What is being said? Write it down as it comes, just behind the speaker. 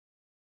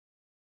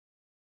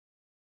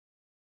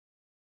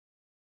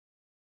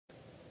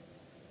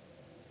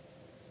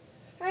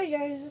Hi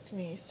guys, it's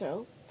me.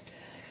 So,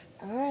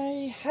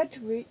 I had to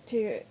wait to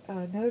get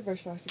another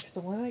Birchbox because the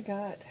one I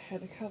got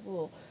had a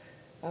couple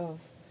of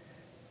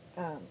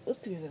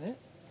oopsies in it.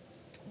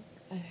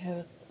 I had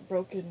a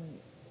broken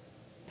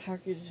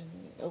package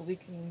and a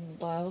leaking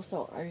bottle,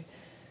 so I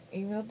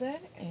emailed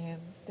them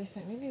and they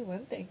sent me a new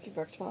one. Thank you,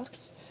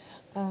 Birchbox.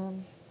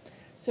 Um,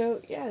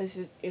 so yeah, this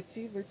is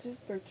Ipsy Vs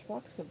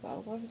Birchbox, a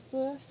bottle of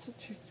the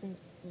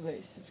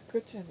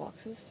subscription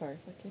boxes. Sorry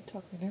if I can't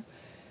talk right now.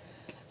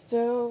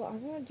 So,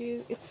 I'm gonna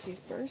do Ipsy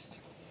first.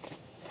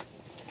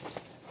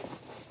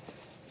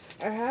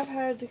 I have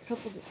had a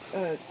couple,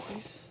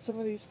 some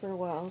of these for a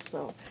while,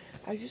 so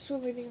I just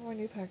was waiting for my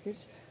new package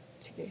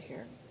to get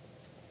here.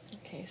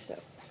 Okay, so,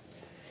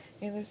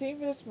 and the theme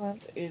for this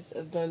month is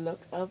the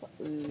look of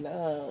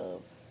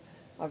love.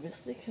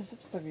 Obviously, because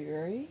it's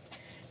February,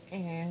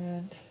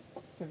 and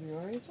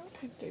February is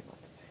Valentine's Day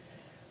month.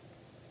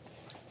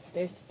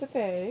 This is the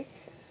bag.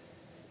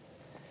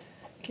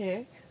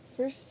 Okay,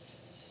 first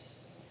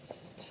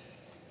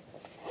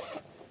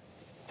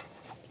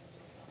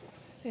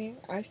thing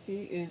I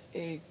see is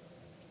a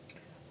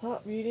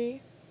Hot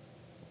Beauty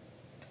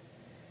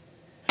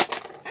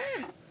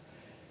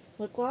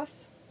lip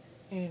gloss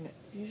in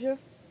Fuchsia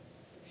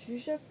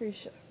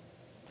Freesia.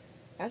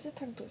 As a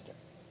tongue twister.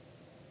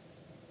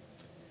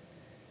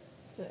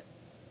 It's a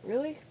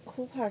really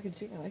cool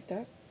packaging. I like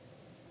that.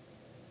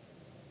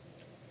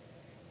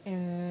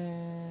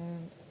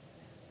 And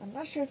I'm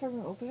not sure if I'm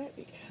going to open it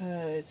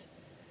because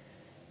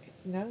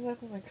it's not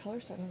exactly my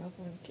color, so I don't know if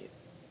I'm going to keep it.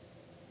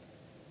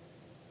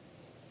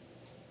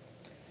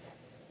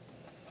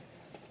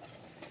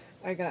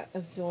 I got a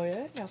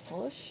Zoya nail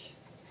polish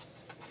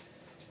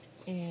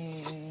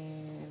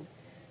in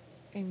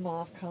a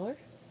mauve color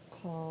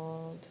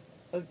called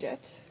Odette.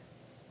 Let's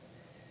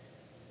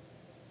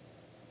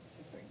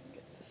see if I can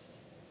get this.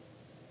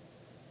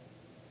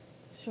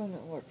 It's showing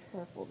it more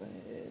purple than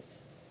it is.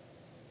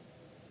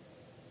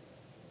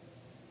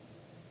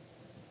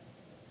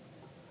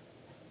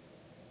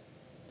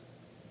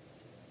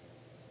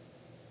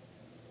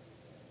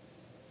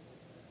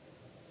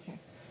 Okay,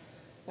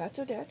 that's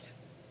Odette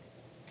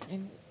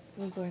and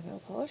the Zoya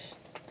nail polish.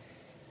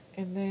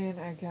 And then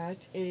I got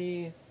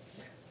a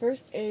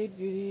First Aid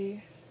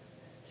Beauty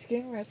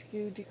Skin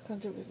Rescue Deep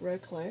Cleanser with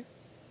Red Clay.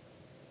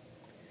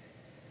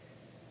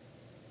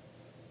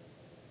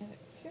 And it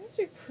seems to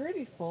be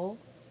pretty full.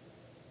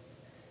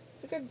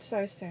 It's a good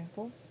size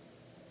sample.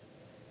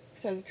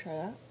 Excited to try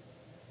that.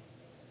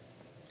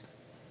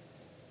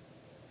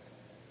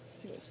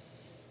 See what it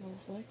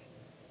smells like.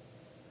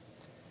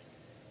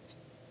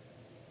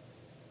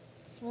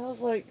 It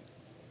smells like...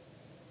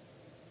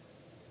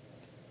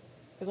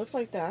 It looks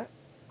like that.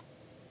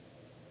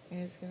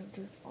 And it's gonna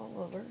drip all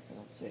over if I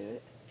don't save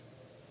it.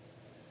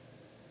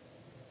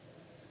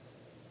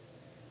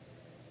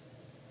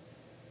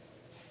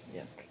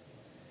 Yuck.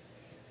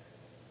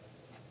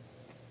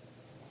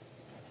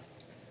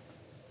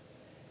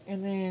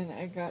 And then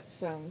I got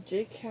some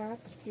J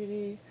Cat's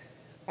Beauty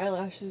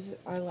eyelash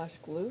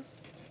glue.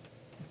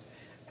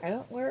 I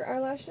don't wear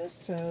eyelashes,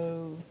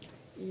 so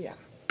yeah.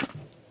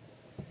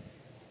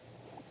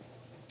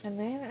 And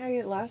then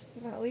last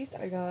but not least,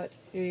 I got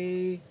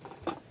a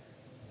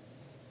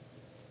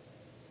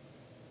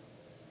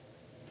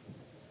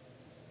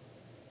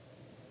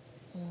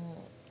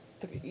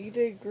the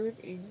E-Day Group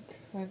Ink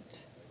Hunt.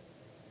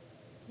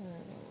 I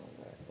don't know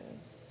what that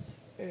is.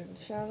 And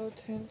Shadow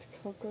Tint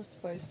Cocoa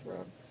Spiced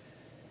Rub.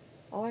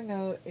 All I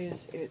know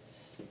is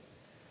it's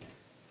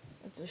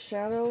a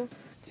shadow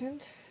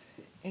tint,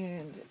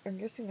 and I'm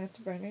guessing that's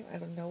a brand name. I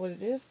don't know what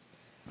it is.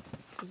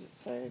 Does it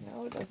say?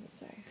 No, it doesn't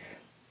say.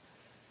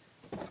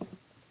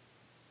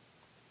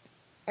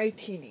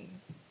 iTeeny.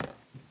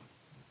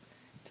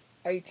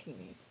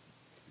 iTeeny.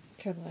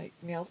 Kind of like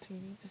Nail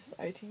Teeny. This is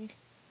iTeeny.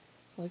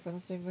 Probably from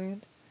the same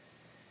brand.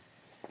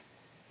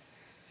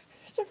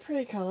 It's a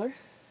pretty color.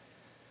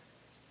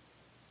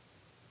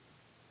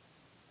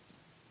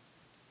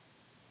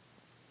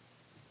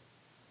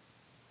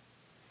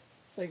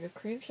 It's like a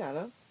cream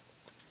shadow.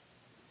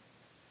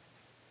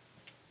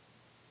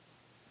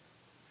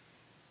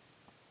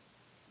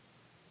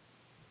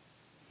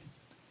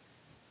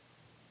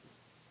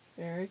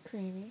 Very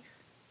creamy.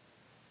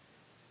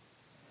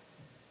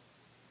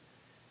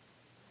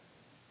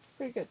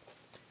 Pretty good.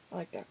 I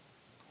like that.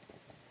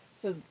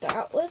 So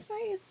that was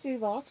my Ipsy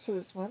box for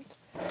this month.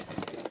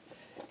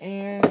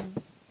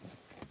 And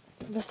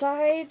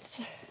besides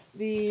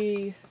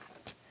these,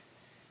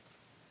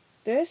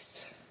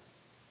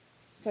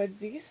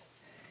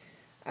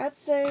 I'd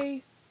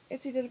say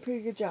Ipsy did a pretty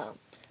good job.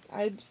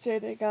 I'd say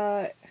they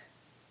got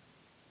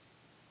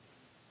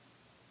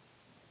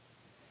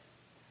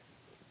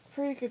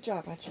pretty good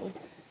job actually.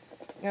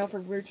 Now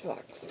for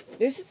Birchbox.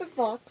 This is the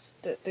box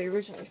that they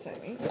originally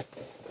sent me.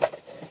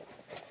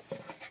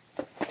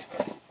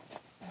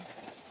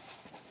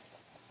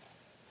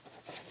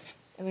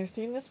 And their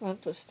theme this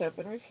month was Step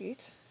and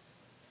Repeat.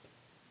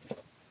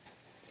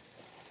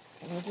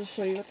 And I'll just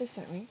show you what they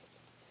sent me.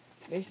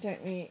 They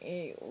sent me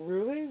a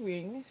ruby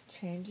ring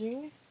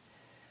changing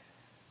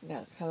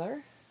nail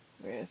color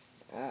with,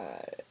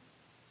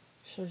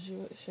 shows you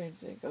what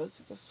shades it goes.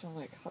 It goes from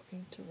like hot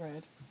pink to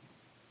red.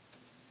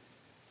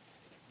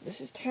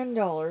 This is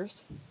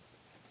 $10,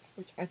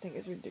 which I think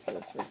is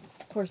ridiculous.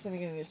 Of course, then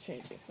again, it's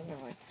changing, so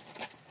never mind.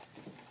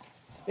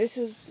 This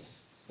is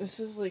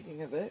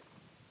leaking a bit.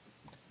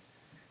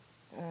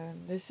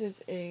 And this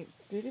is a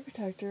beauty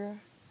protector,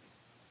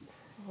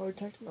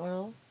 protectant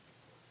oil.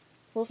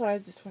 Full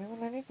size is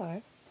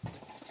 $21.95.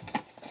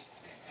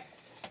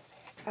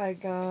 I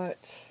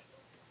got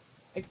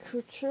a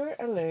Couture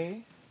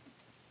LA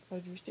by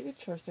Juicy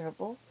Couture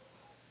sample.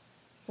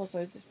 Full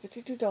size is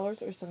 $52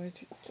 or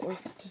 $72 or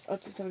just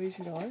up to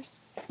 $72.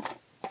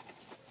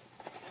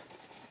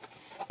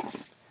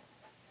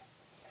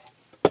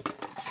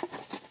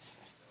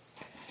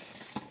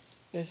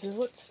 This is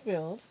what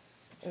spilled.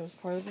 It was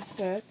part of the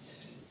set.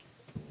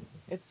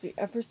 It's the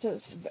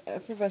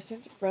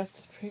effervescent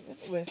breath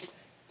treatment with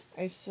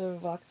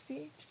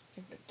isovoxy.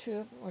 I got two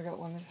of them. I got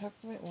one in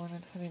peppermint, one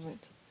in honey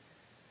mint.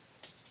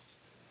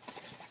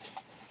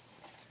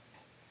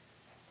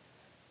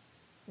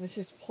 This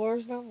is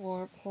Pores No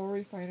More Pore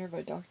Refiner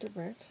by Dr.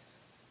 Brandt.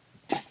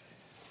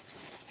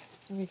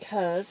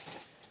 Because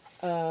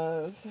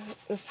of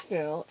the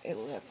spill, it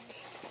left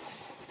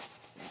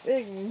a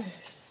big mess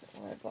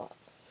in my box.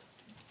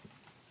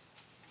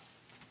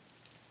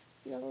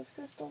 See all those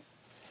crystals?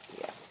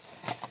 Yeah.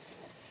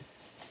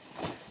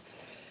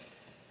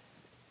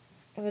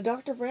 And the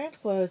Dr. Brandt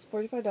was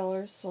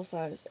 $45 full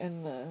size,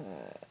 and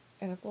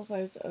a full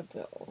size of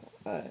the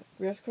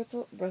breast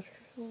crystals are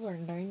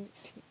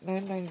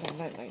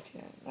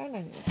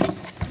 $9.99.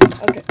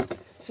 Okay,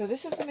 so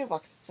this is the new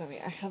box it's me.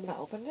 I have not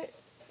opened it.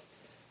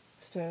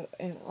 So,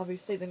 and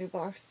obviously the new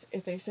box,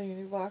 if they send you a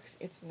new box,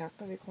 it's not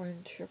going to be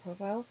according to your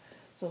profile.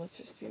 So let's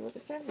just see what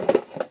it sends me.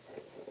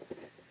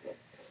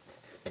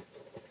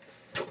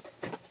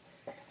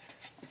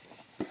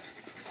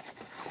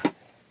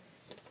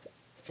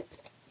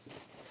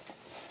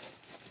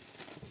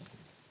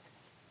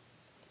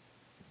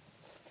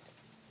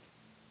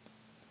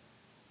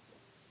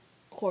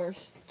 Of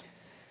course,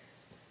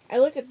 I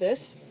look at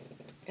this,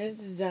 and it's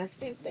the exact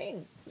same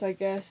thing. So I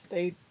guess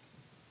they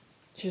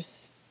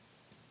just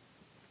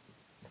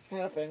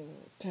happen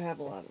to have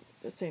a lot of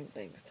the same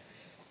things.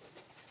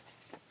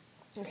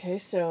 Okay,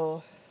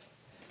 so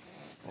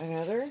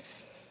another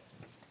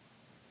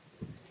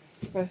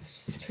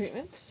breast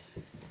treatments.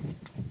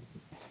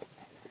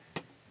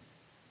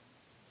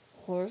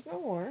 Pores No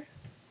More.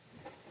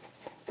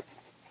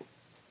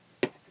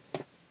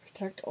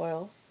 Protect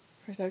Oil.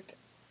 Protect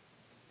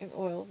in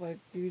Oil by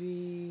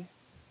Beauty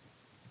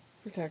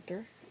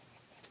Protector.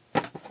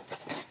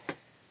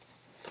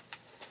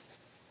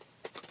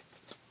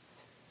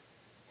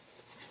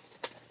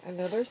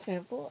 Another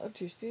sample of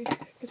Juicy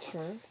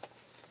Couture.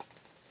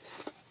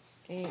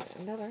 And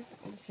another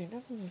in the same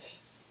polish.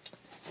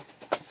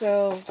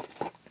 So,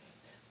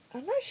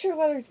 I'm not sure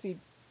whether to be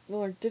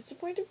more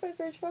disappointed by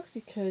Birchbox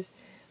because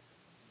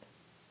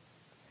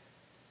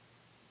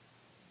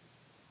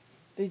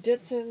they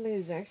did send the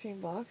exact same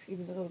box,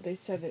 even though they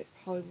said it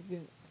probably would be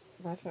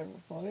match my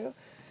portfolio,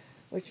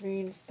 which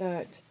means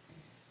that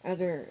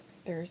either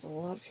there's a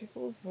lot of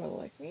people who are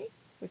like me,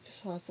 which is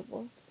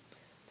possible,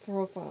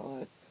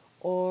 profile-wise,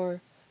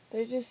 or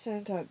they just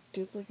sent out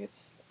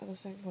duplicates of the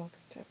same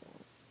box to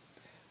everyone,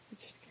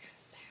 which is kind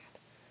of sad.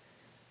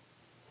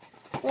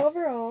 But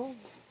overall,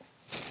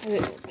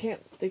 you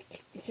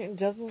can't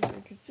judge them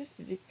for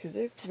consistency because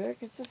they're very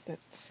consistent.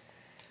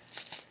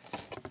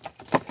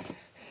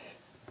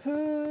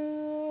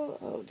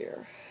 Oh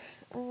dear.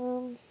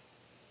 I'm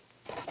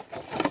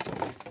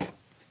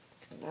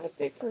not a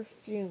big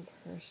perfume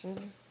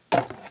person,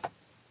 but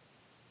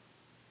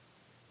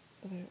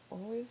I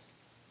always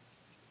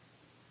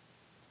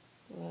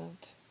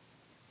loved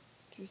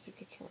Juicy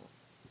Couture.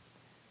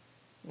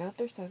 Not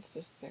their scents,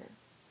 just there.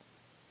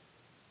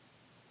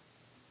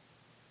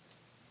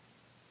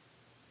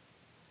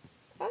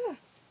 Ah!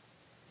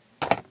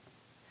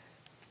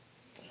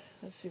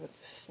 Let's see what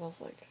this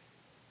smells like.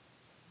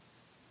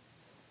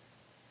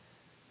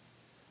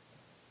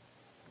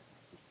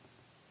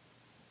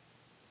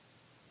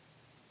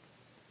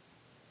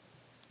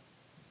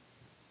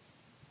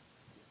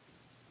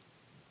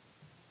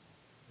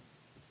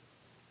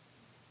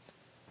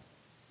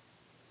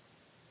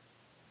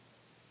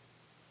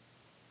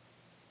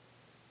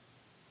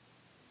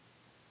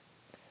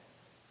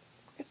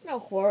 It's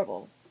not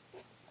horrible.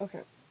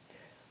 Okay.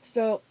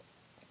 So,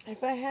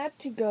 if I had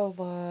to go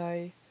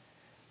by,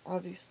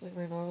 obviously,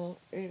 my normal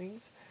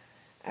ratings,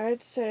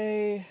 I'd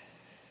say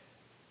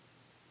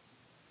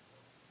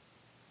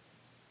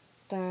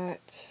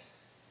that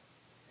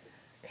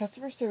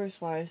customer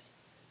service wise,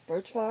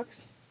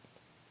 Birchbox,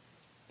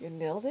 you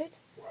nailed it.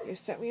 You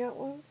sent me out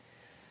one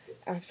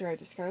after I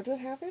described what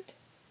happened,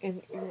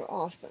 and you were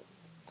awesome.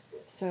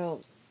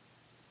 So,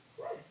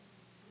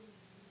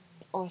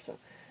 awesome.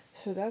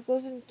 So that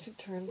goes into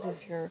terms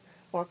of your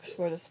box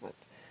for this month.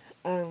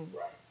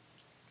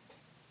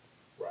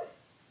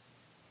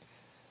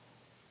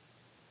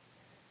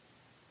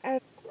 Out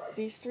of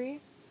these three,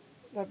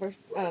 that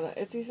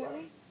Ipsy sent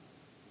me.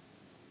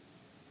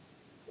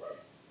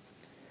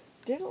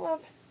 Didn't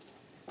love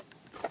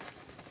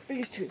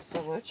these two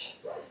so much.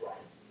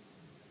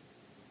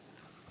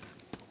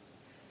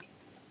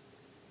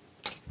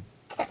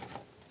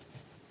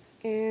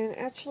 And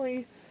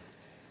actually,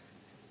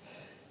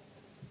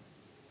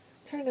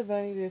 trying to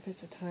value if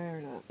it's a tie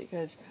or not,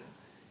 because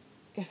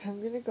if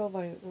I'm gonna go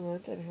by the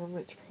month and how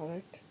much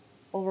product,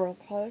 overall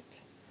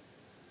product,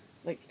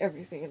 like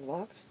everything in the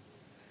box,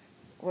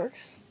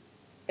 works,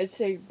 I'd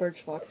say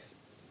Birchbox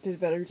did a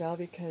better job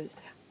because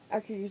I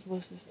could use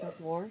most of the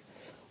stuff more,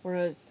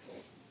 whereas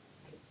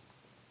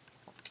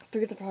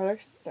 3 of the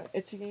products that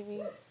Ipsy gave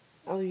me,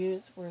 I'll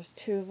use, whereas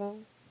 2 of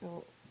them I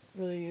won't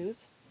really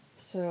use.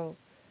 So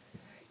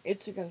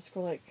Ipsy got a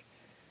score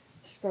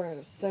out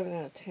of 7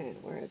 out of 10,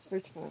 whereas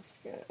Birchbox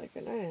got like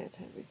a 9 out of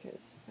 10 because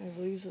I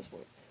will use this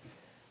one.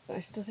 But I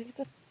still think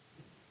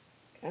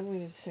I'm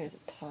going to say it's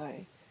a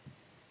tie.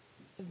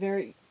 A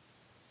very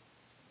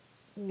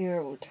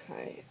narrow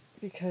tie,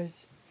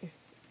 because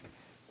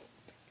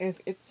if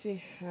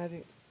Ipsy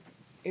hadn't,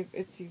 if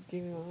Ipsy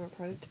gave me one more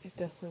product, it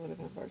definitely would have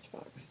been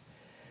Birchbox.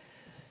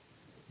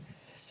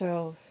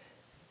 So,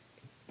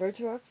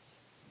 Birchbox,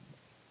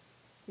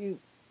 you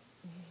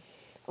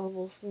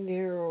almost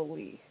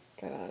narrowly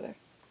got out of there.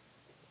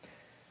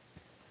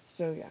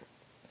 So yeah.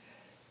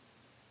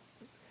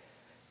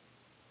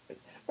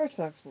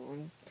 Birchbox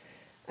won.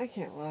 I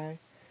can't lie.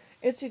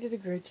 Ipsy did a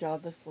great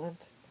job this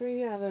month.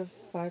 3 out of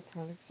 5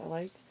 products I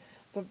liked.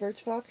 But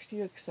Birchbox,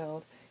 you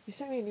excelled. You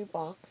sent me a new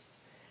box,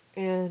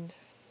 and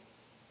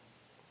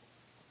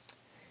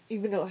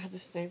even though it had the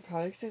same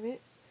products in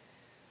it,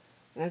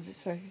 and I was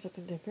expecting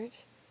something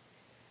different,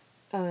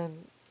 those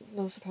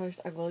are the products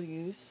I will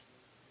use,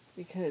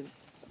 because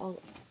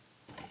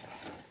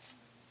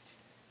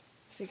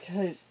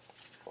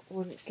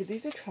when you give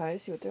these a try,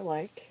 see what they're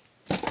like.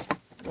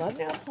 Love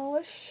nail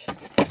polish.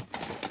 I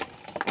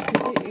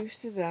could get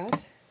used to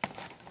that.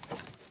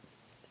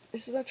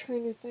 This is about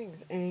trying new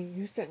things, and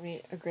you sent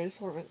me a great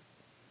assortment.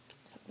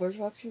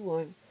 Birchbox, you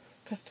won.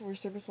 Customer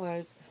service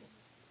wise,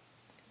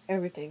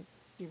 everything,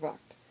 you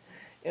rocked.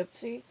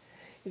 Ipsy,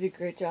 you did a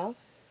great job,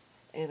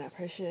 and I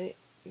appreciate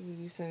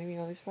you sending me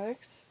all these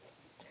products.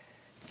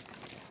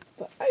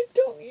 But I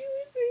don't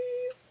use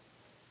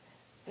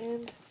these,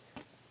 and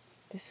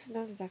this is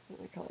not exactly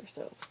my color,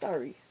 so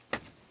sorry.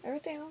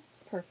 Everything else,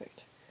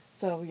 perfect.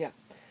 So yeah,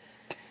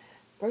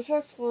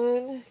 Birchbox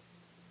won,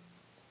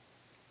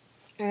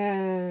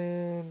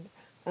 and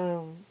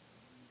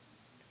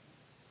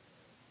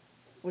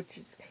which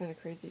is kind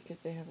of crazy because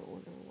they haven't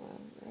won in a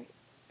while, right?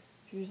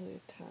 It's usually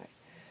a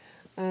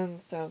tie.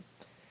 So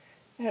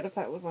I had to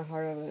fight with my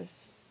heart over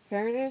this.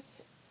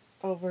 Fairness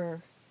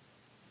over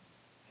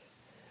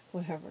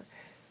whatever.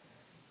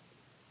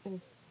 And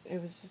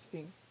it was just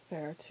being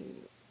fair to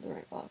the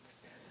right box.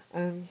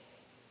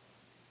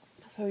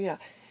 So yeah,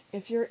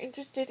 if you're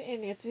interested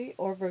in Ipsy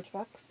or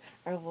Birchbox,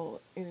 I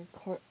will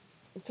insert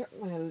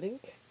my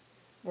link,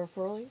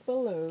 referral link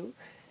below,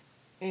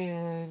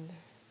 and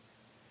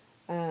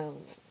I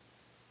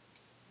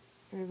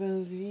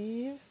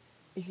believe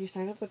if you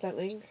sign up with that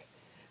link,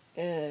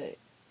 I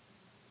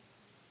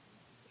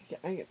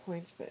get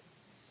points, but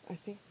I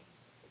think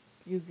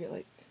you get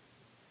like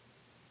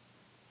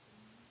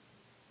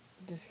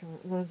discount.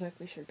 I'm not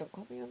exactly sure. Don't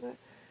quote me on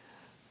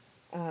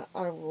that.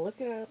 I will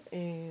look it up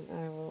and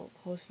I will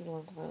post it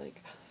along with my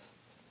link.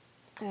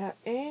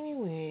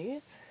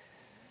 Anyways,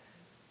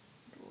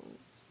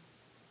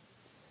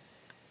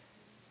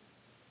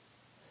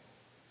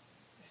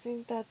 I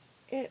think that's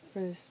it for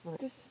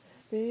this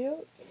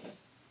video.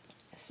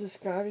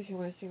 Subscribe if you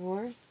want to see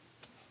more,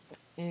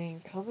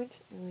 and comment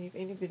and leave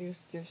any video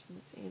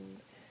suggestions in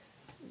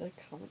the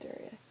comment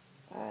area.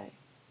 Bye.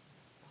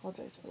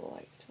 Apologize for the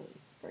light. It's really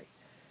bright.